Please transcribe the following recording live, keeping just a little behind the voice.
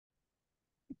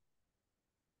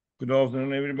Good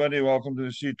afternoon, everybody. Welcome to the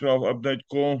C12 update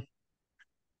call.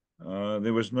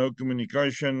 There was no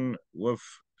communication with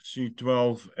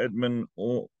C12 admin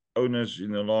or owners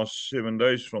in the last 7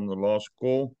 days from the last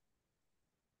call.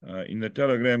 In the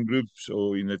Telegram groups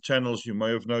or in the channels, you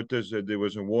may have noticed that there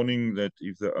was a warning that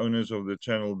if the owners of the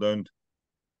channel don't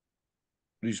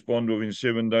respond within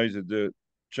 7 days, that the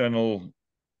channel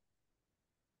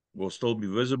will still be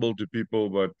visible to people,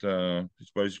 but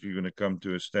it's basically going to come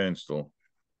to a standstill.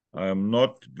 I am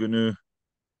not going to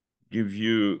give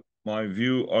you my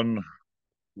view on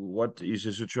what is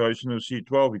the situation of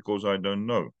C12 because I don't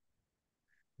know.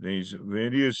 There's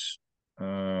various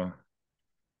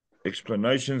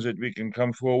explanations that we can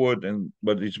come forward,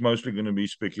 but it's mostly going to be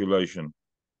speculation.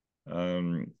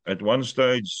 At one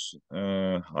stage,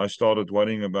 I started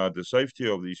worrying about the safety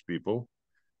of these people,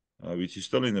 which is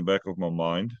still in the back of my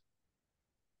mind.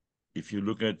 If you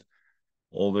look at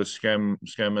all the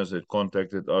scammers that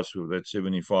contacted us with that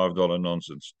 $75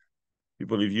 nonsense,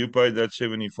 people, if you paid that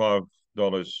 $75,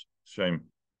 shame.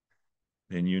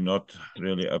 Then you're not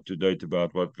really up to date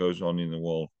about what goes on in the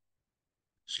world.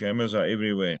 Scammers are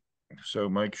everywhere. So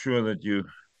make sure that you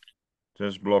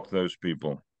just block those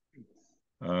people.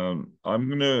 I'm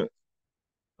going to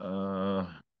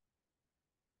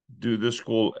do this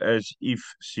call as if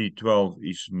C12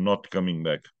 is not coming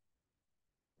back.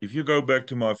 If you go back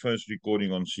to my first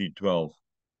recording on C12,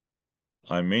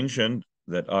 I mentioned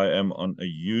that I am on a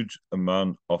huge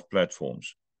amount of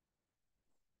platforms.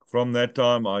 From that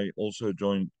time, I also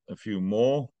joined a few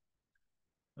more.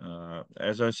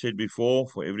 As I said before,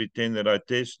 for every 10 that I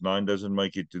test, 9 doesn't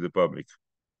make it to the public.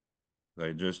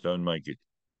 They just don't make it.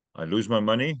 I lose my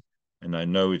money and I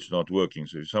know it's not working.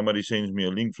 So if somebody sends me a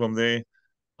link from there,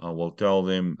 I will tell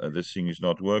them this thing is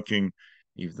not working.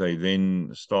 If they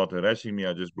then start harassing me,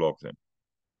 I just block them.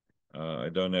 I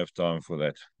don't have time for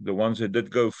that. The ones that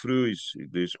did go through,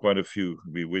 there's quite a few.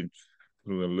 We went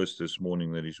through a list this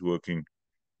morning that is working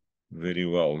very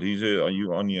well. Lisa, are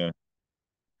you on here?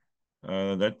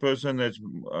 That person that's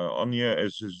on here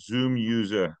as a Zoom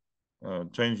user,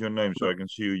 change your name so I can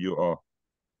see who you are.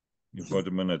 You've got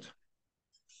a minute.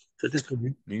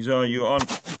 Lisa, are you on?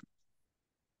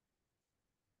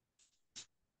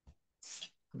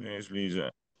 There's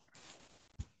Lisa.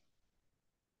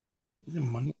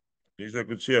 Lisa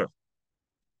could see her.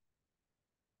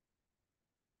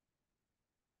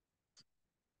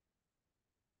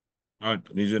 Right,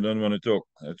 Lisa don't want to talk.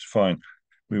 That's fine.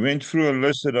 We went through a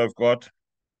list that I've got.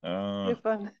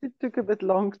 Stefan, it took a bit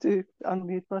long to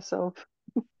unmute myself.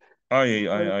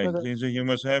 Aye. Lisa, you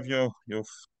must have your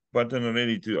button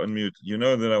ready to unmute. You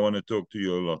know that I want to talk to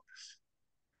you a lot.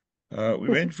 We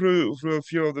went through a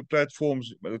few of the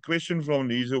platforms. But the question from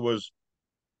Lisa was,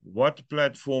 what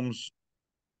platforms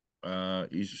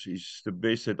is the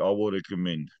best that I will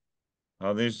recommend?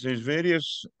 There's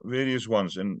various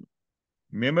ones, and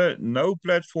remember, no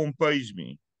platform pays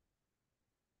me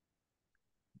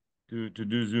to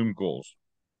do Zoom calls.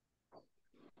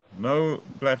 No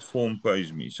platform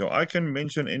pays me, so I can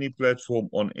mention any platform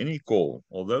on any call.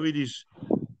 Although it is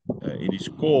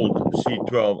called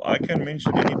C12, I can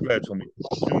mention any platform.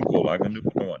 Zoom call, I can do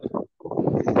what I want.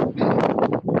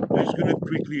 I'm just going to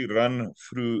quickly run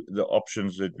through the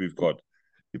options that we've got.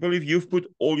 People, if you've put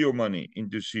all your money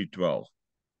into C12,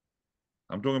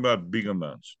 I'm talking about big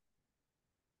amounts,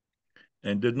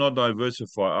 and did not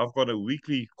diversify, I've got a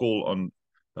weekly call on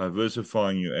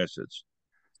diversifying your assets.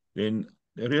 Then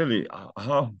really,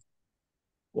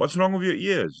 what's wrong with your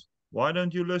ears? Why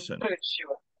don't you listen?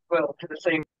 Well, to the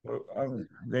same.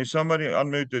 There's somebody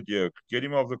unmuted here. Get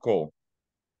him off the call.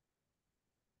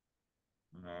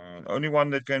 Only one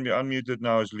that can be unmuted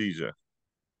now is Lisa.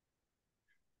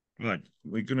 Right,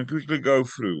 we're going to quickly go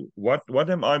through. What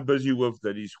am I busy with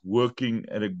that is working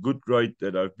at a good rate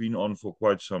that I've been on for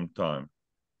quite some time?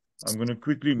 I'm going to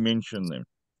quickly mention them.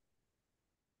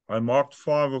 I marked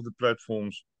 5 of the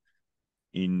platforms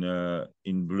in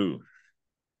blue.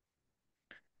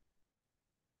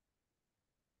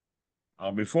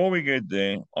 Before we get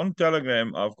there, on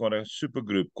Telegram, I've got a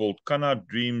supergroup called Kana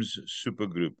Dreams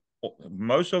Supergroup.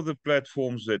 Most of the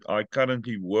platforms that I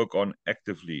currently work on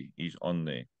actively is on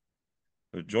there.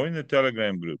 So join the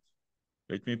Telegram group.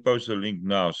 Let me post a link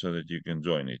now so that you can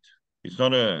join it. It's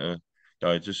not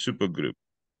it's a super group.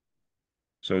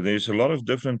 So there's a lot of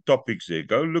different topics there.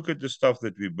 Go look at the stuff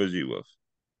that we're busy with.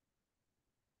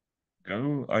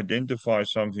 Go identify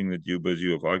something that you're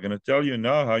busy with. I'm going to tell you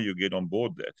now how you get on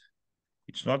board that.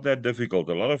 It's not that difficult.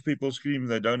 A lot of people scream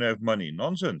they don't have money.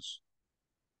 Nonsense.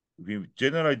 We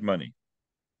generate money.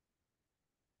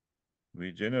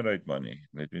 We generate money.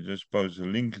 Let me just post a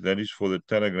link. That is for the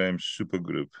Telegram super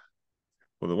group.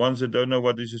 For the ones that don't know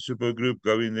what is a super group,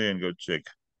 go in there and go check.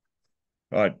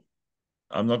 Right.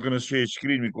 I'm not going to share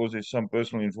screen because there's some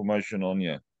personal information on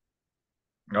here.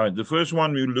 All right. The first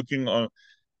one we're looking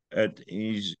at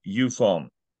is UFarm.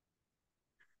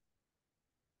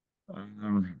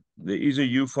 There is a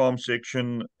UFarm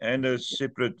section and a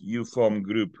separate UFarm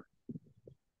group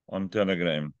on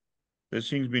Telegram. This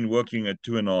thing's been working at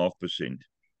 2.5%.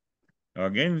 Now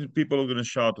again, people are going to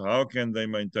shout, how can they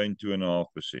maintain 2.5%?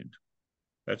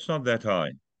 That's not that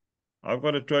high. I've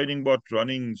got a trading bot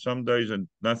running some days at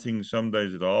nothing, some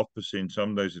days at 0.5%,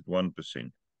 some days at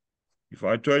 1%. If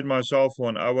I trade myself for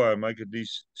an hour, I make at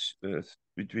least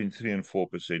between 3 and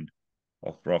 4%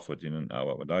 of profit in an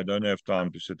hour, but I don't have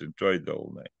time to sit and trade the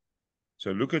whole day.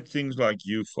 So look at things like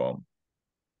UFarm.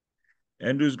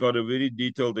 Andrew's got a very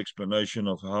detailed explanation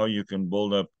of how you can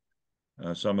build up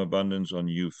some abundance on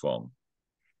UFarm.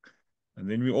 And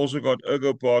then we also got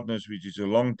Ergo Partners, which is a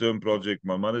long-term project.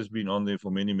 My mother's been on there for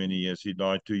many, many years. He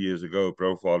died 2 years ago.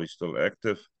 Profile is still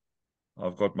active.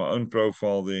 I've got my own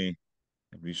profile there.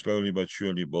 And we're slowly but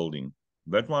surely building.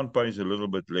 That one pays a little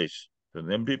bit less. So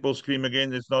then people scream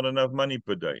again, it's not enough money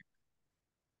per day.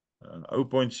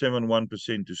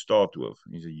 0.71% to start with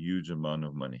is a huge amount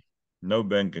of money. No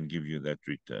bank can give you that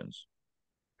returns.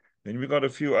 Then we got a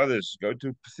few others. Go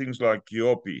to things like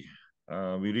Yopi.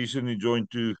 We recently joined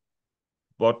two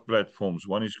bot platforms.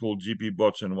 One is called GP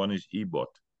Bots and one is eBot,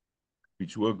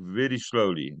 which work very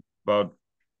slowly, about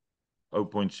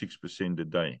 0.6% a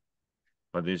day.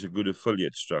 But there's a good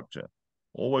affiliate structure.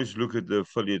 Always look at the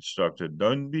affiliate structure.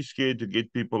 Don't be scared to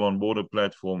get people on board a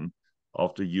platform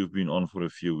after you've been on for a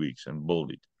few weeks and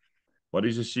build it. What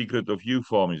is the secret of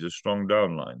UFarm is a strong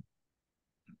downline.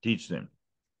 Teach them.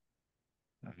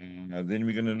 Then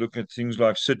we're going to look at things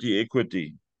like City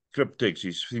Equity, Cryptex,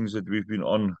 is things that we've been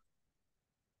on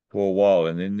for a while.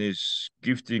 And then there's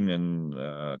gifting and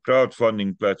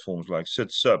crowdfunding platforms like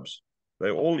Sit Subs.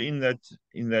 They're all in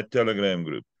that Telegram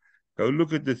group. Go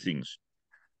look at the things.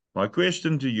 My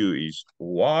question to you is,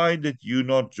 why did you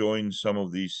not join some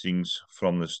of these things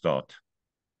from the start?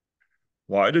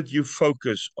 Why did you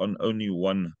focus on only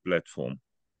one platform?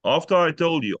 After I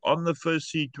told you on the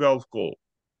first C12 call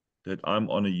that I'm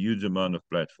on a huge amount of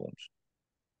platforms.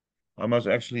 I must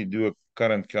actually do a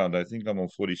current count. I think I'm on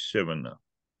 47 now.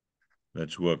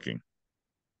 That's working.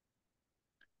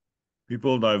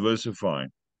 People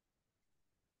diversifying.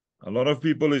 A lot of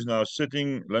people is now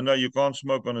sitting. Linda, you can't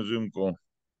smoke on a Zoom call.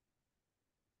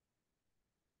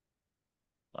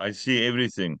 I see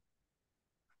everything.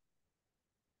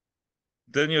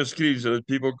 Turn your screen so that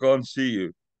people can't see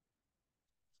you.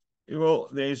 Well,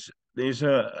 there's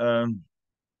a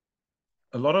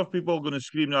lot of people are going to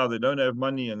scream now. They don't have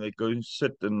money and they go and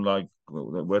sit and like,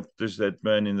 what is that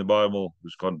man in the Bible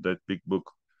who's got that big book,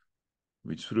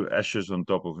 which threw ashes on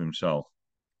top of himself?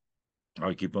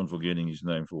 I keep on forgetting his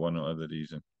name for one or other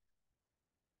reason.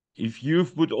 If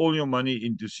you've put all your money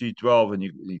into C12 and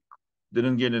you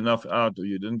didn't get enough out or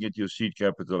you didn't get your seed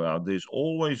capital out, there's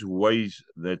always ways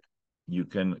that you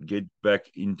can get back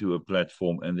into a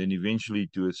platform and then eventually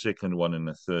to a second one and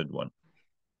a third one.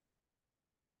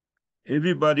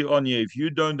 Everybody on here, if you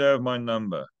don't have my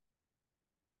number,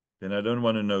 then I don't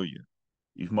want to know you.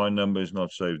 If my number is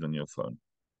not saved on your phone,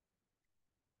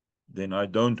 then I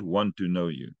don't want to know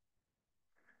you.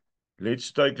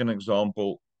 Let's take an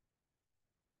example.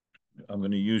 I'm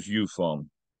going to use UFarm.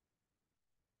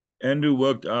 Andrew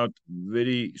worked out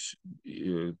very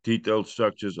detailed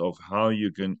structures of how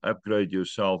you can upgrade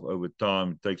yourself over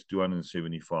time. It takes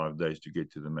 275 days to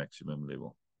get to the maximum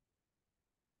level.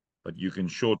 But you can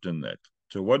shorten that.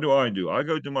 So what do? I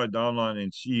go to my downline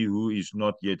and see who is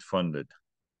not yet funded.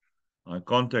 I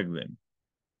contact them.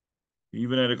 We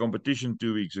even had a competition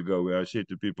 2 weeks ago where I said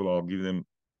to people, I'll give them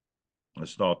a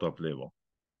startup level,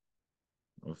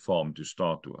 a farm to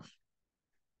start with.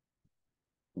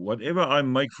 Whatever I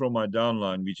make from my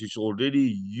downline, which is already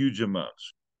huge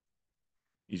amounts,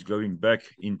 is going back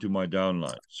into my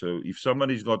downline. So if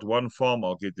somebody's got one farm,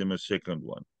 I'll get them a second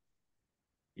one.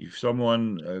 If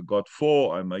someone got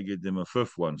 4, I may get them a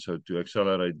 5th one. So to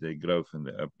accelerate their growth and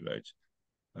their upgrades.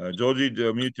 Georgie,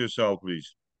 mute yourself,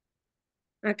 please.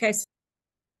 Okay.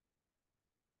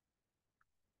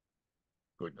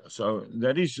 Good. So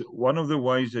that is one of the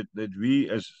ways that we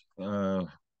as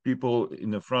people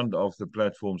in the front of the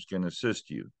platforms can assist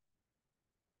you.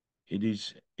 It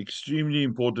is extremely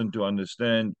important to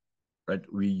understand that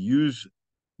we use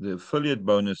the affiliate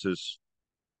bonuses.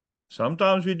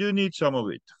 Sometimes we do need some of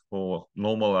it for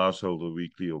normal household or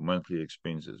weekly or monthly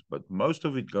expenses, but most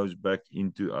of it goes back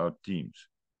into our teams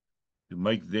to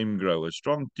make them grow. A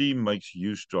strong team makes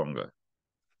you stronger.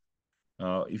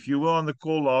 If you were on the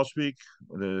call last week,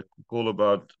 the call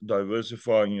about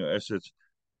diversifying your assets,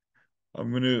 I'm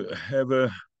going to have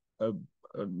a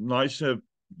nicer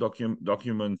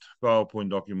document, PowerPoint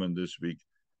document this week,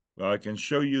 where I can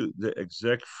show you the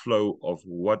exact flow of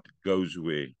what goes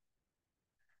where.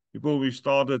 People, we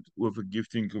started with a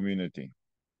gifting community.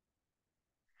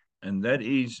 And that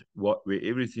is where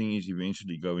everything is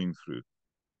eventually going through.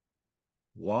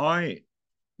 Why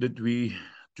did we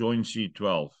join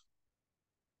C12?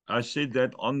 I said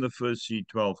that on the first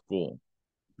C12 call.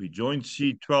 We joined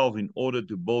C12 in order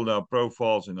to build our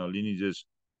profiles and our lineages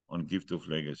on Gift of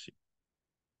Legacy.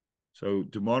 So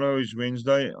tomorrow is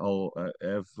Wednesday. I'll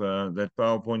have that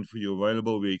PowerPoint for you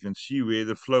available where you can see where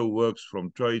the flow works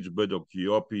from Trades, Bid, or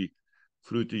Kiopi,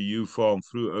 through to UFarm,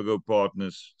 through Ergo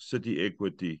Partners, City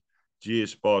Equity,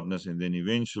 GS Partners, and then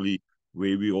eventually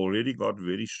where we already got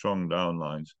very strong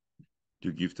downlines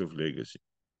to Gift of Legacy.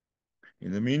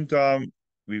 In the meantime,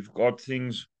 we've got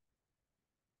things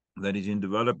that is in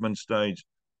development stage.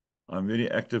 I'm very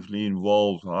actively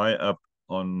involved high up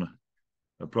on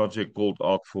a project called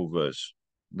Arc for Verse.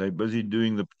 They're busy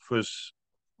doing the first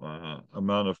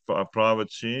amount of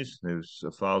private shares. There's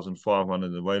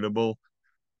 1,500 available.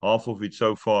 Half of it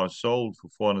so far is sold for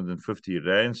 450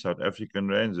 Rand, South African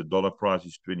Rands. The dollar price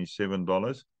is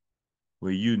 $27,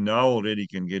 where you now already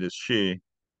can get a share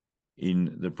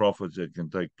in the profits that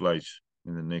can take place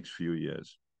in the next few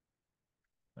years.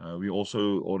 We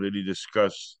also already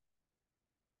discussed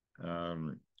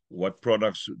what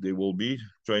products there will be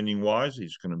training-wise.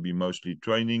 It's going to be mostly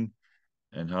training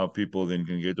and how people then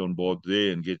can get on board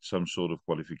there and get some sort of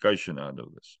qualification out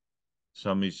of this.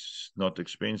 Some is not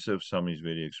expensive, some is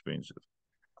very expensive.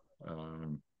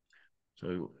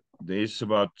 So there's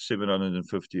about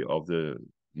 750 of the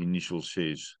initial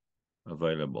shares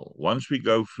available. Once we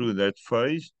go through that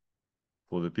phase,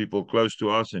 for the people close to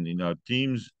us and in our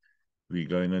teams, we're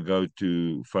going to go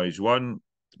to phase 1,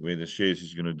 where the shares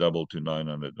is going to double to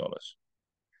 $900.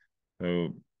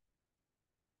 So,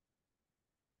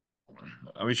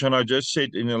 Avishan, I just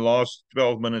said in the last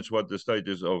 12 minutes what the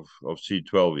status of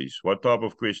C12 is. What type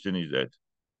of question is that?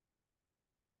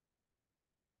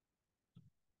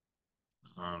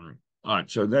 All right,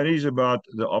 so that is about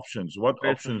the options. What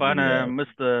options do Stefan, we I have?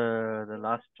 missed the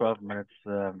last 12 minutes.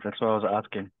 That's what I was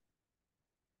asking.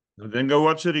 Then go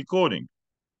watch the recording.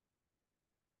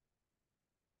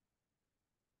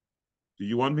 Do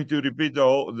you want me to repeat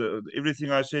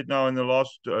everything I said now in the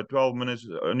last 12 minutes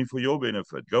only for your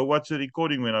benefit? Go watch the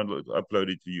recording when I upload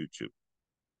it to YouTube.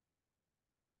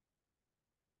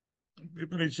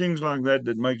 People, it's things like that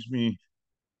that makes me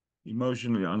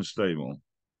emotionally unstable.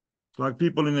 It's like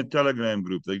people in a Telegram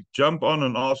group. They jump on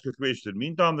and ask a question.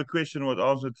 Meantime, the question was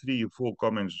answered 3 or 4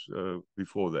 comments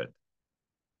before that.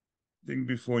 Think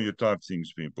before you type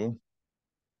things, people.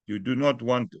 You do not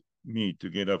want me to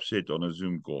get upset on a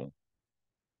Zoom call.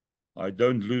 I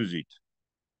don't lose it.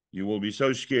 You will be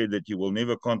so scared that you will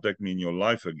never contact me in your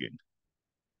life again.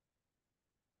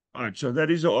 All right, so that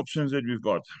is the options that we've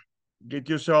got. Get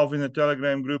yourself in a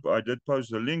Telegram group. I did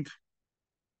post a link.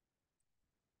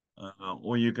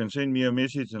 Or you can send me a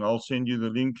message and I'll send you the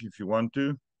link if you want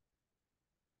to.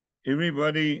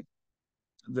 Everybody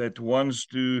that wants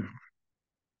to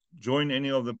join any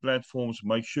of the platforms,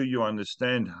 make sure you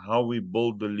understand how we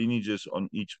build the lineages on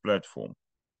each platform.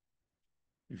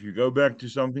 If you go back to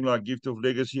something like Gift of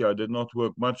Legacy, I did not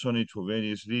work much on it for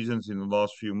various reasons in the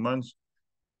last few months.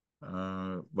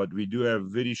 But we do have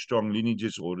very strong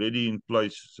lineages already in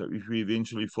place. So if we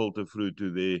eventually filter through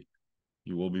to there,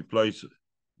 you will be placed.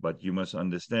 But you must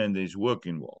understand there's work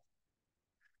involved.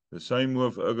 The same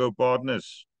with Ergo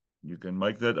Partners. You can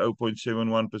make that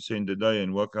 0.71% a day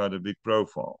and work out a big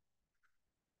profile.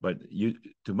 But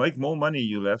to make more money,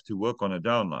 you'll have to work on a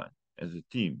downline as a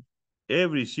team.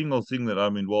 Every single thing that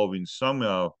I'm involved in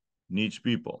somehow needs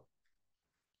people.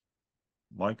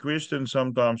 My question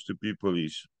sometimes to people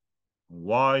is,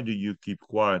 why do you keep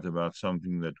quiet about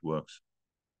something that works?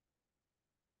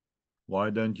 Why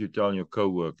don't you tell your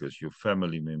co-workers, your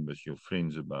family members, your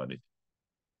friends about it?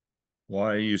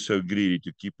 Why are you so greedy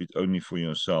to keep it only for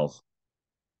yourself?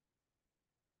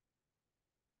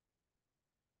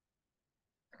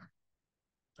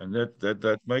 And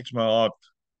that makes my heart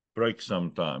break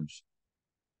sometimes.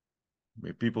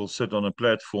 Where people sit on a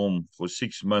platform for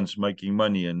 6 months making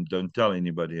money and don't tell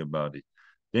anybody about it.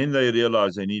 Then they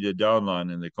realize they need a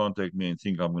downline and they contact me and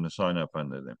think I'm going to sign up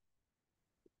under them.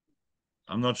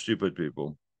 I'm not stupid,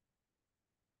 people.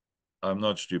 I'm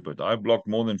not stupid. I blocked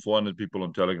more than 400 people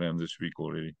on Telegram this week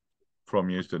already from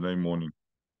yesterday morning.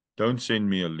 Don't send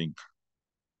me a link,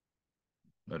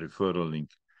 a referral link.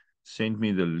 send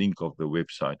me the link of the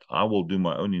website. I will do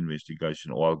my own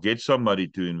investigation, or I'll get somebody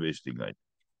to investigate.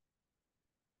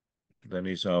 That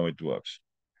is how it works.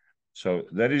 So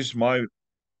that is my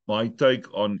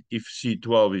take on if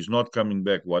C12 is not coming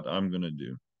back, what I'm going to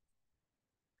do.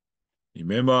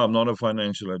 Remember, I'm not a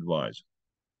financial advisor.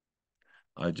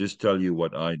 I just tell you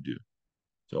what I do.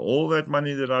 So all that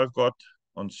money that I've got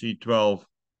on C12,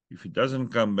 if it doesn't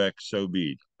come back, so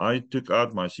be it. I took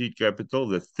out my seed capital,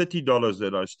 the $30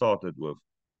 that I started with,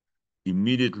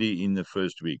 immediately in the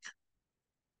first week.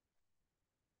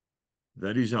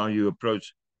 That is how you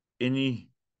approach any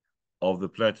of the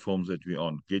platforms that we're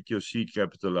on. Get your seed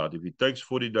capital out. If it takes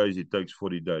 40 days, it takes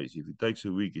 40 days. If it takes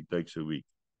a week, it takes a week.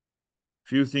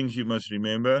 Few things you must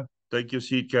remember. Take your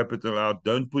seed capital out.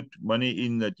 Don't put money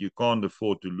in that you can't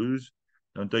afford to lose.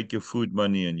 Don't take your food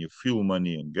money and your fuel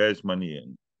money and gas money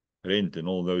and rent and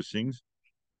all those things.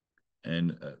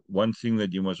 And one thing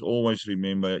that you must always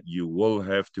remember, you will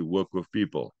have to work with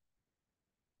people.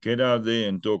 Get out there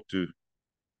and talk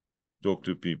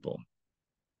to people.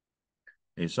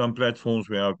 There's some platforms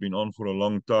where I've been on for a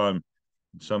long time.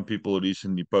 Some people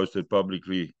recently posted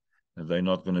publicly that they're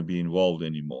not going to be involved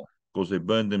anymore because they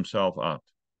burned themselves out,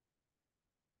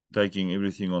 taking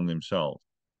everything on themselves.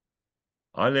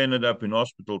 I ended up in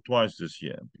hospital twice this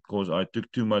year because I took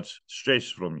too much stress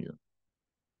from you.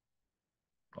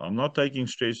 I'm not taking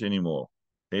stress anymore.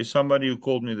 There's somebody who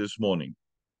called me this morning.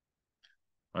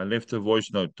 I left a voice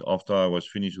note after I was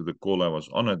finished with the call I was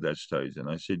on at that stage, and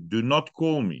I said, do not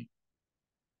call me.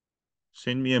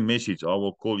 Send me a message. I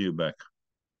will call you back.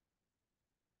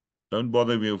 Don't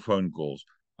bother me with phone calls.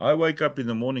 I wake up in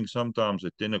the morning sometimes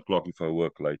at 10 o'clock if I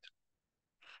work late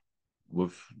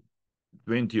with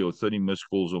 20 or 30 missed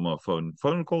calls on my phone.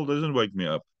 Phone call doesn't wake me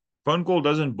up. Phone call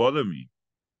doesn't bother me.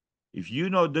 If you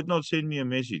did not send me a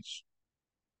message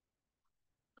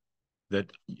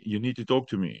that you need to talk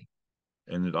to me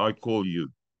and that I call you,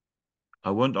 I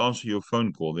won't answer your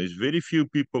phone call. There's very few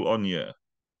people on here.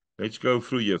 Let's go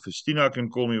through here. Festina can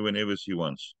call me whenever she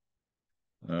wants.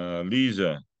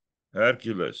 Lisa,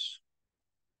 Hercules,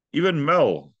 even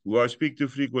Mel, who I speak to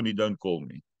frequently, don't call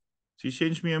me. She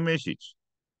sends me a message.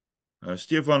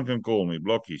 Stefan can call me,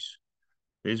 blockies.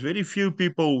 There's very few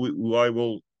people who I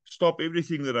will stop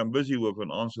everything that I'm busy with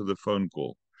and answer the phone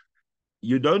call.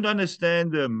 You don't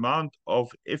understand the amount of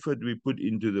effort we put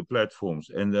into the platforms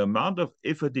and the amount of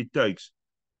effort it takes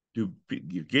to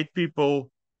get people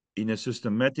in a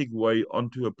systematic way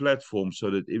onto a platform so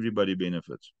that everybody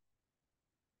benefits.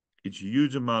 It's a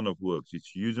huge amount of work. It's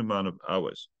a huge amount of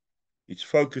hours. It's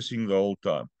focusing the whole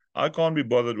time. I can't be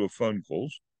bothered with phone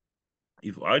calls.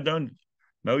 If I don't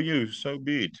know you, so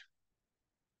be it.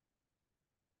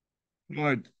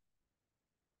 Right.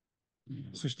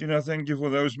 Christina, thank you for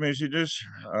those messages.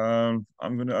 I'm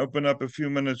going to open up a few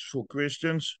minutes for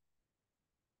questions.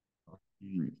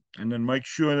 And then make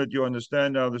sure that you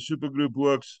understand how the supergroup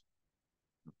works.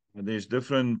 There's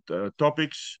different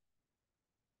topics.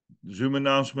 Zoom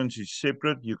announcements is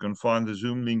separate. You can find the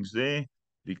Zoom links there.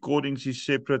 Recordings is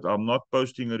separate. I'm not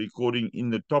posting a recording in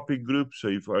the topic group. So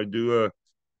if I do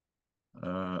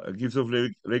a Gift of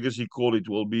Legacy call, it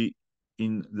will be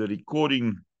in the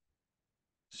recording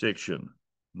section,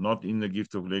 not in the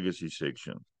Gift of Legacy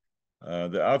section.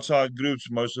 The outside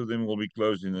groups, most of them will be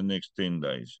closed in the next 10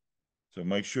 days. So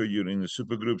make sure you're in the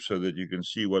super group so that you can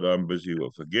see what I'm busy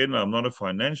with. Again, I'm not a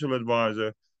financial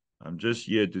advisor. I'm just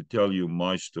here to tell you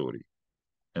my story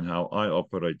and how I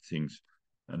operate things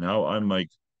and how I make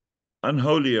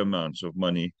unholy amounts of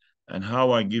money and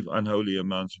how I give unholy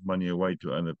amounts of money away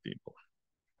to other people.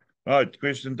 All right,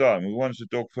 question time. Who wants to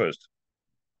talk first?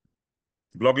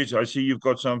 Bloggage, I see you've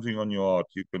got something on your heart.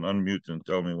 You can unmute and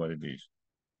tell me what it is.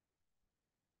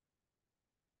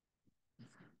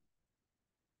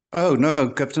 Oh, no,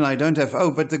 Captain, I don't have.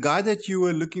 Oh, but the guy that you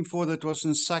were looking for that was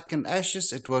in sack and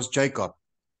ashes, it was Jacob.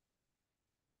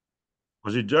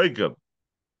 Was it Jacob?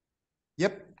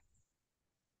 Yep.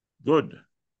 Good.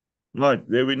 Right,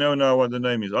 there we know now what the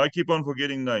name is. I keep on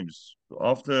forgetting names.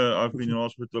 After I've been in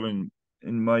hospital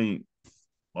in May,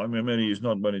 my memory is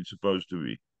not what it's supposed to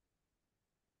be.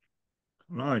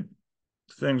 Right.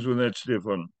 Thanks for that,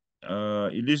 Stefan.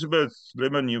 Elizabeth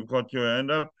Lemon, you've got your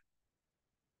hand up.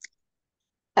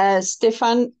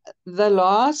 Stefan, the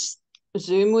last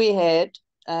Zoom we had,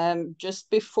 just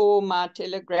before my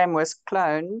Telegram was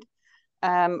cloned,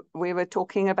 we were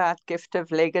talking about Gift of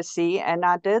Legacy, and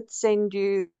I did send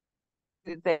you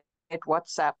that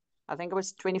WhatsApp. I think it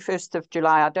was 21st of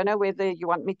July. I don't know whether you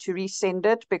want me to resend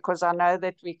it because I know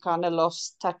that we kind of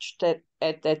lost touch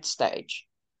at that stage.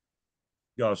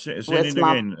 Yeah, send with it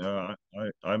my again.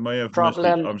 I may have missed it.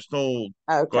 problem. I'm still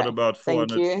got Okay, about thank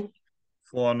 400 you.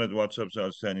 400 WhatsApps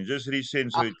outstanding. Just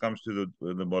resend so Uh, it comes to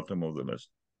the bottom of the list.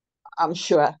 I'm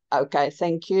sure. Okay,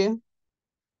 thank you.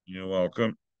 You're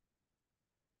welcome.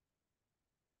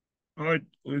 All right,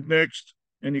 who's next?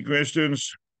 Any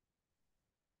questions?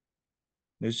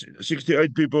 There's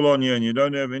 68 people on here and you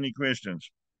don't have any questions.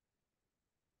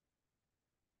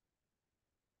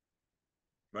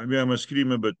 Maybe I must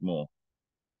scream a bit more.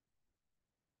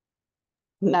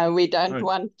 No, we don't Right.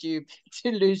 want you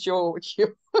to lose your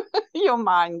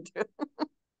mind.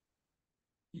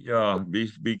 Yeah,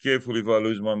 be careful if I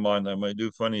lose my mind. I may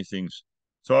do funny things.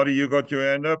 Sorry, you got your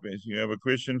hand up. If you have a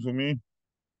question for me?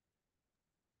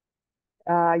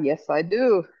 Yes, I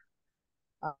do.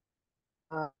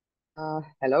 Uh,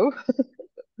 Hello.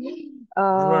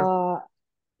 Right.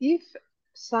 If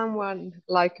someone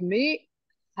like me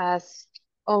has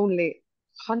only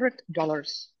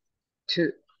 $100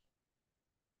 to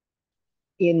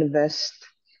invest,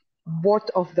 what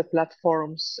of the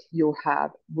platforms you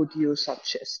have would you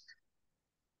suggest?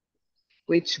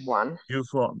 Which one? You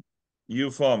farm. You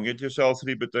farm. Get yourself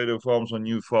 3 potato farms on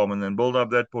you farm and then build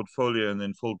up that portfolio and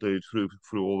then filter it through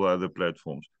all the other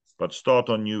platforms. But start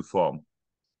on new farm.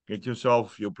 Get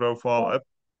yourself your profile up.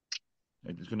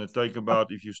 It's going to take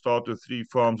about, if you start with 3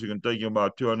 farms, it's going to take you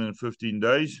about 215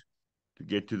 days to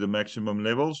get to the maximum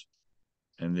levels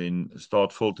and then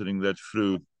start filtering that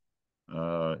through.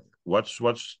 What's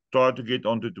try to get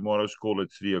onto tomorrow's call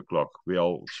at 3 o'clock.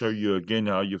 We'll show you again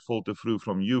how you filter through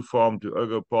from you farm to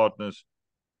Ergo Partners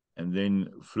and then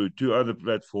through 2 other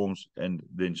platforms, and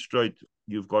then straight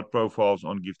you've got profiles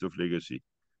on Gift of Legacy,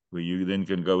 where you then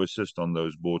can go assist on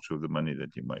those boards with the money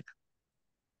that you make.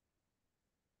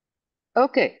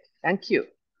 Okay, thank you.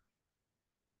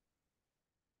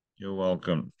 You're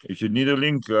welcome. If you need a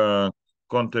link,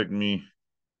 contact me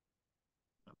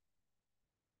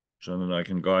so that I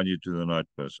can guide you to the right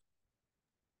person.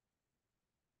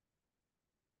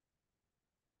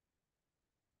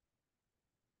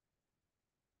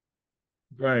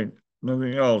 Right,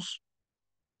 nothing else.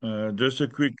 Just a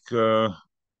quick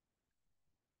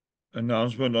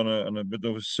announcement on a bit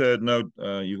of a sad note.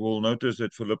 You will notice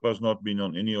that Philippa's not been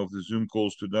on any of the Zoom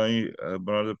calls today. Her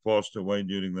brother passed away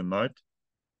during the night.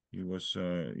 He was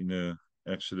in an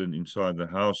accident inside the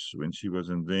house when she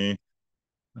wasn't there.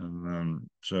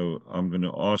 So I'm going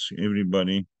to ask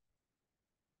everybody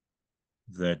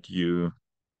that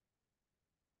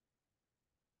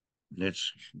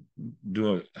let's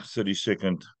do a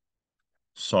 30-second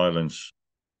silence.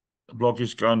 Block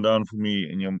his countdown for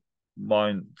me in your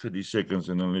mind, 30 seconds,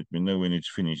 and then let me know when it's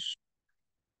finished.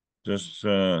 Just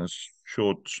a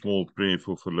short, small prayer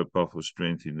for Philippa for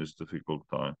strength in this difficult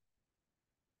time.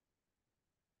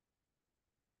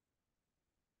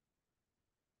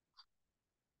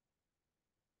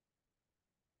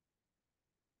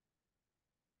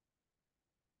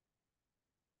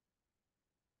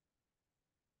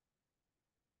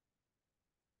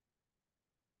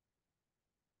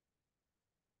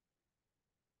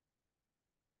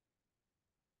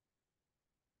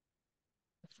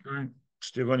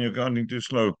 Stefan, you're counting too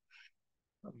slow.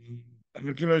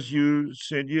 Nicholas, you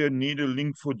said you need a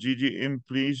link for GGM,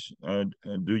 please.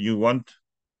 Do you want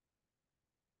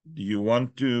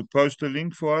to post a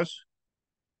link for us?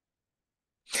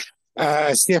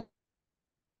 Stefan,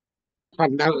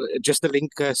 no, just a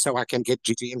link so I can get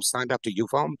GGM signed up to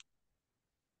UFarm.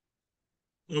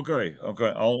 Okay.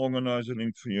 I'll organize a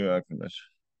link for you, Agnes.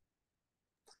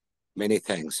 Many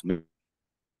thanks.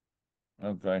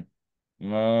 Okay.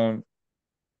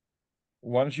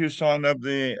 Once you sign up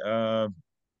there,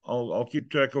 I'll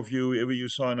keep track of you, whoever you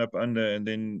sign up under, and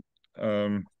then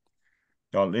yeah,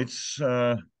 let's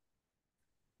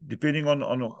depending on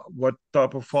what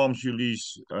type of farms you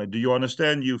lease. Do you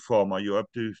understand you farm? Are you up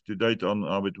to date on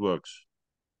how it works?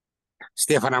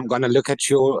 Stefan, I'm going to look at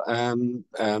your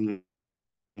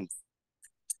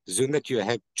Zoom that you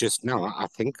had just now, I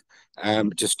think,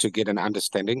 just to get an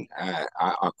understanding.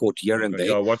 I caught here and there,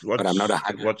 Yeah, but I'm not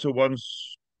 100%.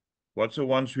 What's the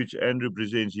ones which Andrew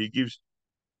presents? He gives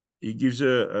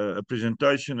a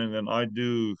presentation, and then I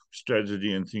do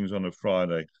strategy and things on a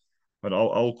Friday. But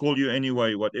I'll call you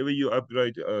anyway. Whatever you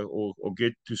upgrade or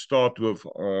get to start with,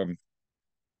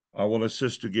 I will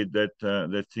assist to get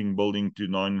that thing building to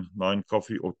nine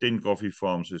coffee or 10 coffee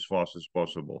farms as fast as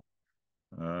possible.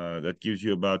 That gives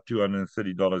you about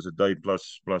 $230 a day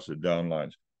plus the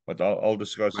downlines. But I'll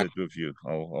discuss it with you.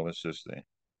 I'll assist there.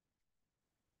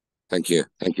 Thank you,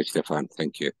 Stefan.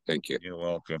 Thank you. You're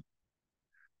welcome.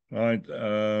 Right,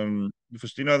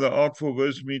 Festina, the Art for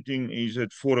Verse meeting is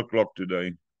at 4 o'clock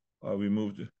today. We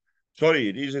moved. Sorry,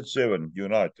 it is at 7. You're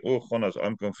right. Oh, goodness,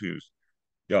 I'm confused.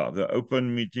 Yeah, the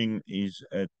open meeting is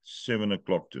at 7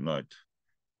 o'clock tonight.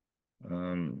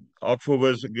 Out for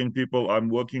this again, people. I'm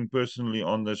working personally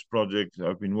on this project.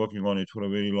 I've been working on it for a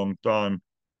very long time.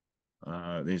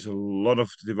 There's a lot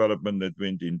of development that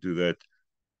went into that.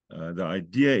 The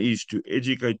idea is to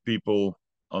educate people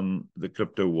on the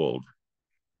crypto world.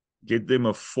 Get them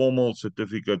a formal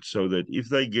certificate so that if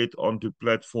they get onto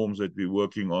platforms that we're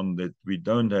working on, that we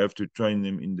don't have to train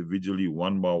them individually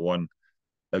one by one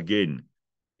again.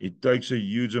 It takes a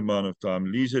huge amount of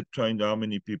time. Lisa trained how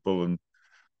many people, and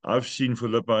I've seen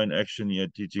Philippa in action here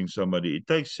teaching somebody. It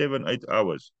takes 7-8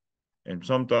 hours, and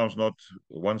sometimes not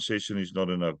one session is not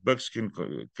enough. Bix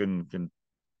can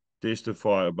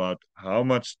testify about how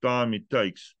much time it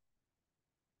takes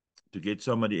to get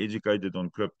somebody educated on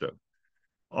crypto.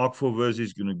 Arc4Verse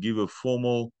is going to give a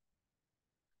formal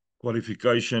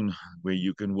qualification where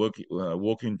you can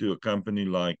walk into a company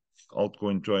like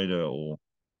Altcoin Trader or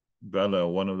Bella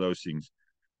or one of those things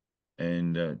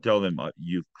and tell them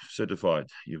you've certified,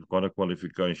 you've got a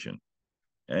qualification.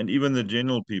 And even the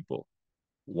general people,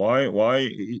 why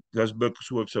does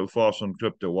Bix work so fast on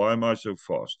crypto? Why am I so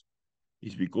fast?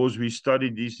 It's because we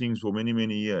studied these things for many,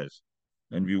 many years,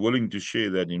 and we're willing to share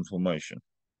that information.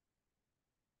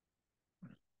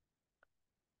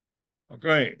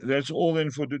 Okay, that's all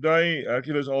then for today.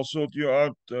 Hercules, I'll sort you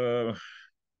out.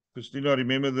 Christina,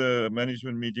 remember the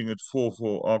management meeting at 4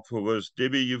 for Arc4Verse.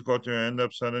 Debbie, you've got your hand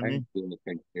up suddenly. Thank you.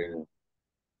 Thank you.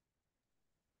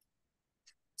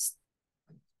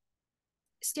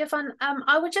 Stefan,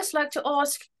 I would just like to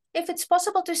ask if it's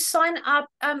possible to sign up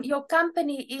your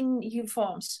company in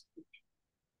uFarms.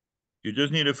 You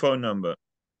just need a phone number.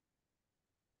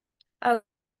 Oh,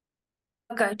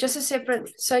 okay, just a separate,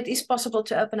 so it is possible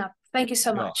to open up. Thank you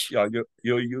so much. Yeah,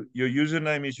 your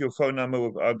username is your phone number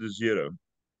without the 0.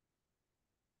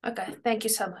 Okay, thank you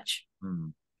so much.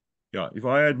 Yeah, if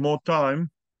I had more time,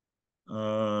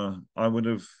 I would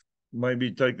have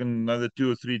maybe taken another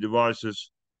 2 or 3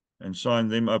 devices and signed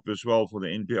them up as well for the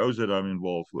NPOs that I'm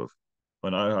involved with.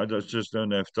 But I just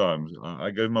don't have time.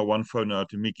 I gave my one phone out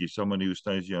to Mickey, somebody who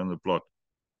stays here on the plot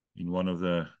in one of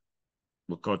the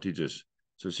cottages.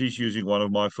 So she's using one of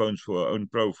my phones for her own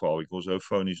profile because her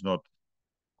phone is not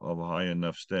of a high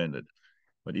enough standard.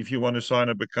 But if you want to sign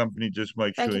up a company, just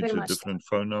make sure it's a different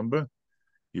phone number.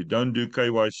 You don't do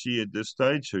KYC at this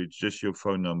stage, so it's just your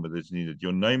phone number that's needed.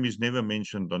 Your name is never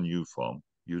mentioned on uFarm.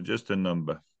 You're just a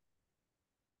number.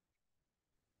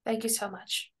 Thank you so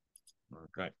much.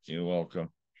 Okay, you're welcome.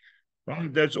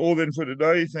 Right, that's all then for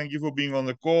today. Thank you for being on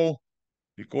the call.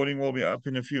 Recording will be up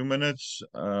in a few minutes.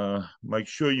 Make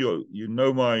sure you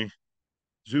know my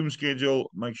Zoom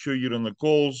schedule. Make sure you're on the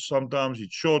calls. Sometimes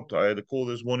it's short. I had a call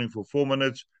this morning for 4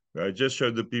 minutes. I just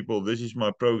showed the people this is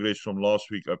my progress from last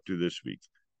week up to this week.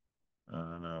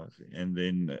 And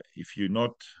then if you're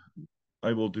not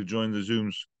able to join the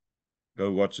Zooms,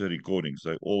 go watch the recordings.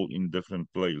 They're all in different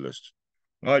playlists.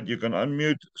 Right, you can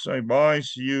unmute, say bye.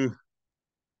 See you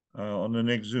on the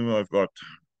next Zoom I've got.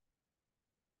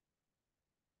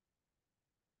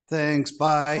 Thanks.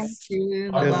 Bye. Thank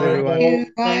you. Cheers, Bye-bye.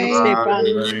 everyone. Thanks, Bye.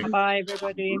 Stefan. Bye,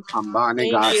 everybody.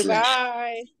 Ambani Thank you. guys.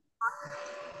 Bye.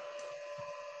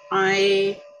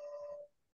 Bye.